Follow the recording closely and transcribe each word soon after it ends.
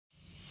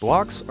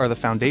Blocks are the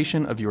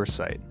foundation of your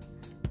site.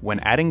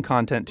 When adding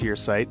content to your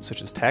site,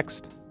 such as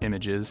text,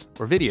 images,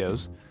 or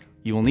videos,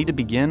 you will need to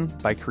begin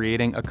by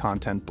creating a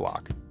content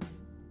block.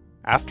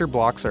 After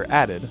blocks are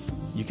added,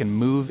 you can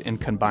move and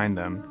combine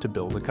them to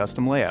build a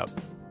custom layout.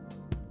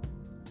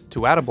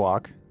 To add a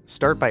block,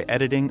 start by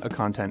editing a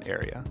content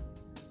area.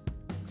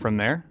 From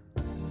there,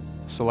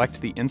 select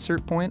the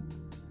insert point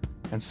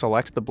and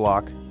select the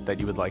block that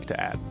you would like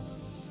to add.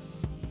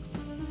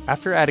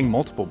 After adding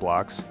multiple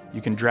blocks,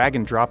 you can drag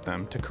and drop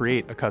them to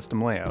create a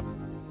custom layout.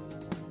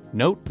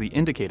 Note the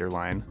indicator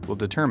line will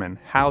determine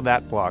how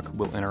that block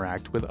will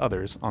interact with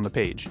others on the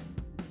page.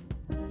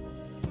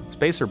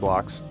 Spacer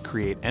blocks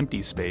create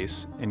empty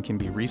space and can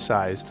be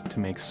resized to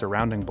make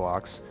surrounding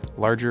blocks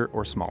larger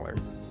or smaller.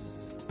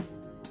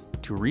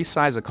 To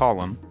resize a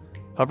column,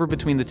 hover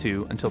between the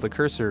two until the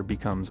cursor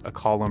becomes a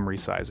column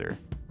resizer.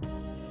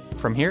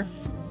 From here,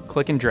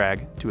 click and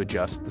drag to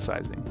adjust the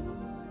sizing.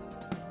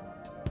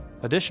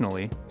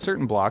 Additionally,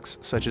 certain blocks,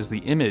 such as the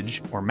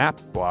image or map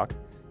block,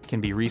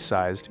 can be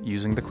resized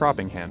using the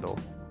cropping handle.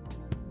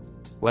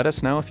 Let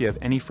us know if you have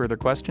any further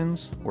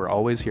questions. We're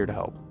always here to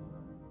help.